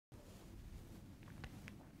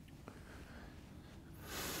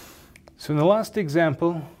So in the last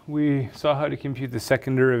example, we saw how to compute the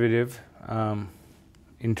second derivative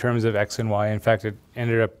in terms of x and y. In fact, it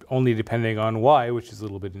ended up only depending on y, which is a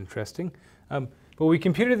little bit interesting. But we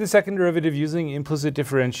computed the second derivative using implicit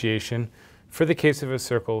differentiation for the case of a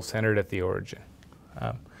circle centered at the origin.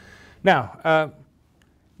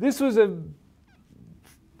 This was a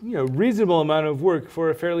reasonable amount of work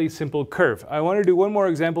for a fairly simple curve. I want to do one more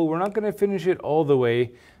example. We're not going to finish it all the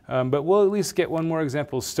way, but we'll at least get one more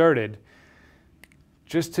example started,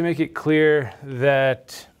 just to make it clear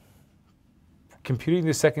that computing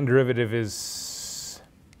the second derivative is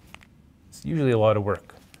usually a lot of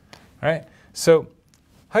work. All right? So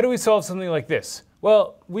how do we solve something like this?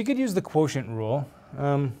 Well, we could use the quotient rule.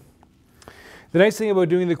 The nice thing about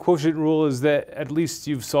doing the quotient rule is that at least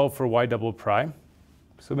you've solved for y double prime.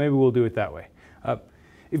 So maybe we'll do it that way.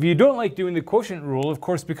 If you don't like doing the quotient rule, of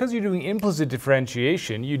course, because you're doing implicit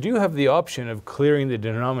differentiation, you do have the option of clearing the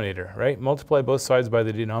denominator, right? Multiply both sides by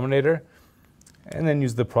the denominator and then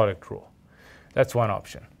use the product rule. That's one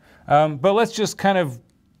option. But let's just kind of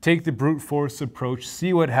take the brute force approach,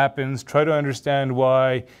 see what happens, try to understand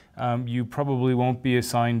why you probably won't be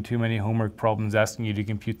assigned too many homework problems asking you to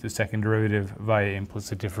compute the second derivative via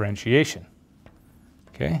implicit differentiation.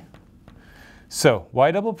 Okay? So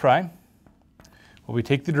y double prime, well, we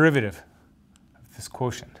take the derivative of this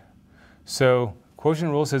quotient. So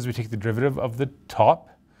quotient rule says we take the derivative of the top.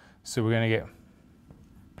 So we're going to get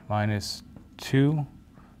minus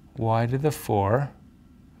 2y to the 4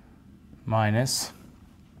 minus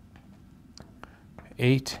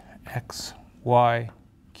 8xy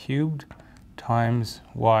cubed times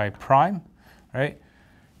y prime, right?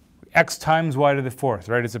 X times y to the 4th,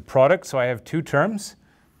 right? It's a product, so I have two terms.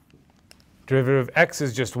 Derivative of x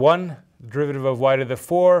is just 1. Derivative of y to the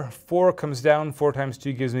 4 comes down. 4 times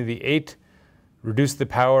 2 gives me the 8. Reduce the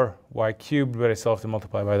power, y cubed, but I still have to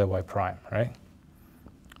multiply by the y prime, right?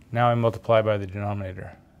 Now I multiply by the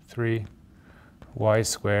denominator. 3y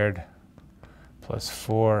squared plus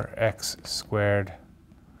 4x squared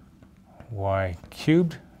y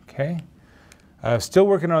cubed, okay? Still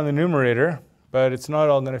working on the numerator, but it's not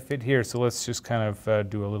all going to fit here, so let's just kind of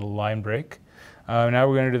do a little line break. Now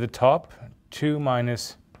we're going to do the top, 2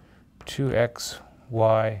 minus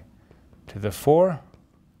 2xy to the 4.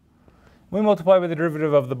 We multiply by the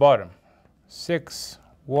derivative of the bottom,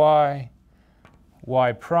 6y,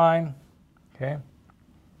 y prime, okay?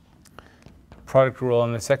 Product rule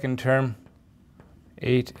on the second term,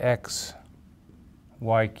 8x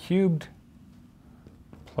y cubed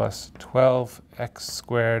plus 12x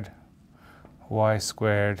squared y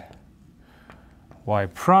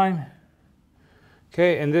prime.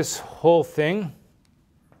 Okay, and this whole thing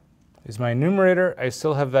is my numerator. I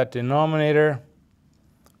still have that denominator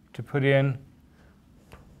to put in,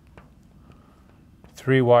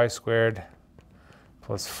 3y squared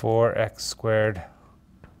plus 4x squared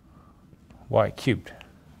y cubed.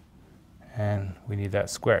 And we need that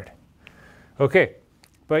squared. Okay,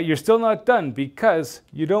 but you're still not done because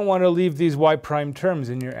you don't want to leave these y prime terms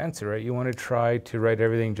in your answer, right? You want to try to write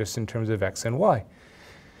everything just in terms of x and y.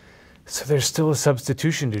 So there's still a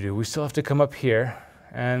substitution to do. We still have to come up here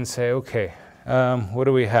and say, okay, what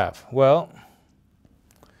do we have? Well,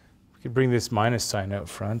 we could bring this minus sign out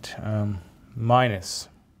front. Minus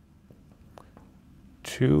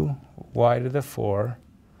 2y to the 4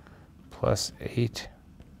 plus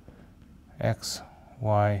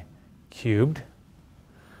 8xy cubed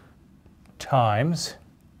times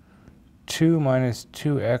 2 minus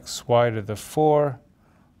 2xy to the 4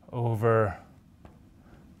 over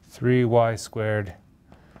 3y squared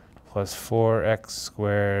plus 4x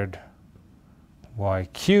squared y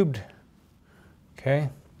cubed. Okay,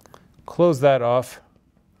 close that off.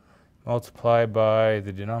 Multiply by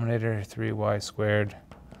the denominator, 3y squared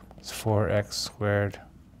plus 4x squared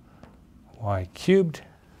y cubed.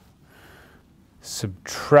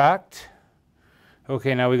 Subtract.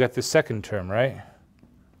 Okay, now we got the second term, right?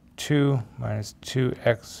 2 minus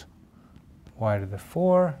 2x y to the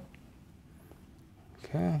 4.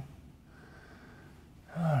 Okay.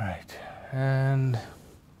 All right, and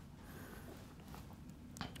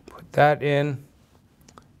put that in.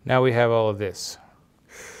 Now we have all of this.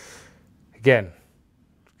 Again,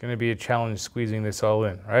 it's going to be a challenge squeezing this all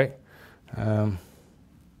in, right?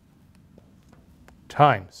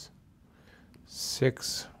 Times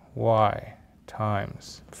 6y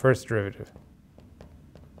times first derivative.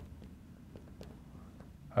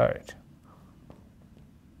 All right.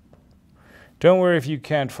 Don't worry if you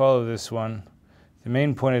can't follow this one. The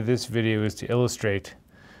main point of this video is to illustrate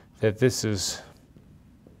that this is,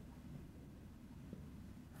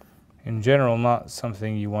 in general, not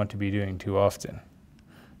something you want to be doing too often.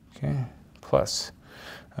 okay, plus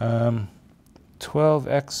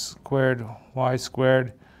 12x squared y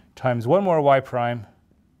squared times one more y prime.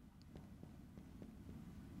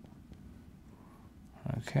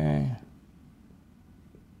 Okay.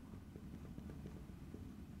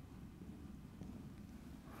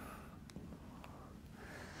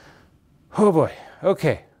 Oh boy,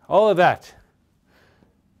 okay, all of that.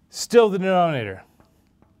 Still the denominator.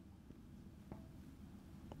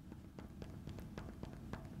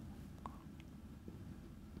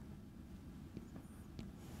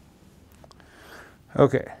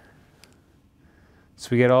 Okay, so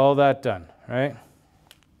we get all that done, right?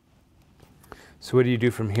 So what do you do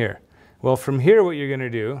from here? Well, from here what you're going to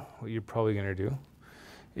do, what you're probably going to do,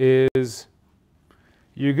 is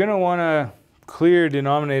you're going to want to clear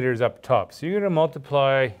denominators up top. So you're going to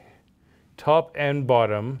multiply top and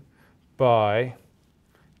bottom by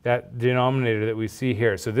that denominator that we see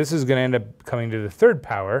here. So this is going to end up coming to the third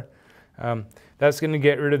power. That's going to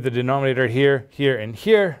get rid of the denominator here, here, and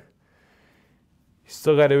here. You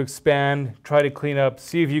still got to expand, try to clean up,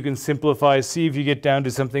 see if you can simplify, see if you get down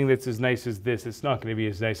to something that's as nice as this. It's not going to be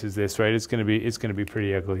as nice as this, right? It's going to be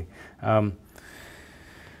pretty ugly.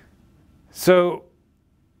 So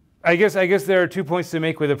I guess there are 2 points to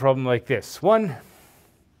make with a problem like this. One,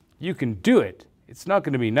 you can do it. It's not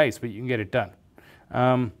going to be nice, but you can get it done.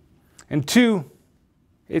 And two,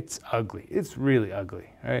 it's ugly. It's really ugly,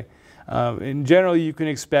 right? In general, you can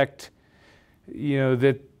expect,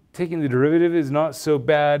 that taking the derivative is not so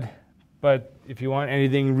bad, but if you want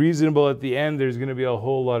anything reasonable at the end, there's going to be a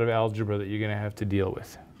whole lot of algebra that you're going to have to deal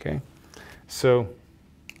with, okay? So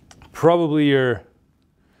probably you're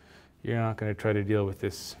not going to try to deal with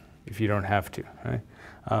this if you don't have to, right?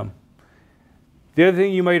 The other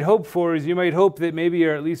thing you might hope for is you might hope that maybe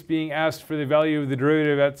you're at least being asked for the value of the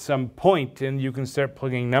derivative at some point, and you can start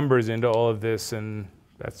plugging numbers into all of this, and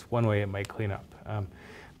that's one way it might clean up.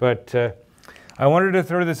 But I wanted to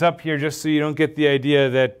throw this up here just so you don't get the idea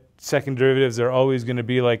that second derivatives are always going to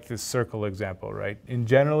be like this circle example, right? In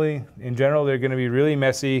general, they're going to be really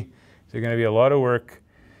messy. They're going to be a lot of work,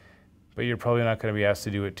 but you're probably not going to be asked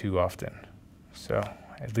to do it too often. So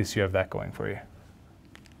at least you have that going for you.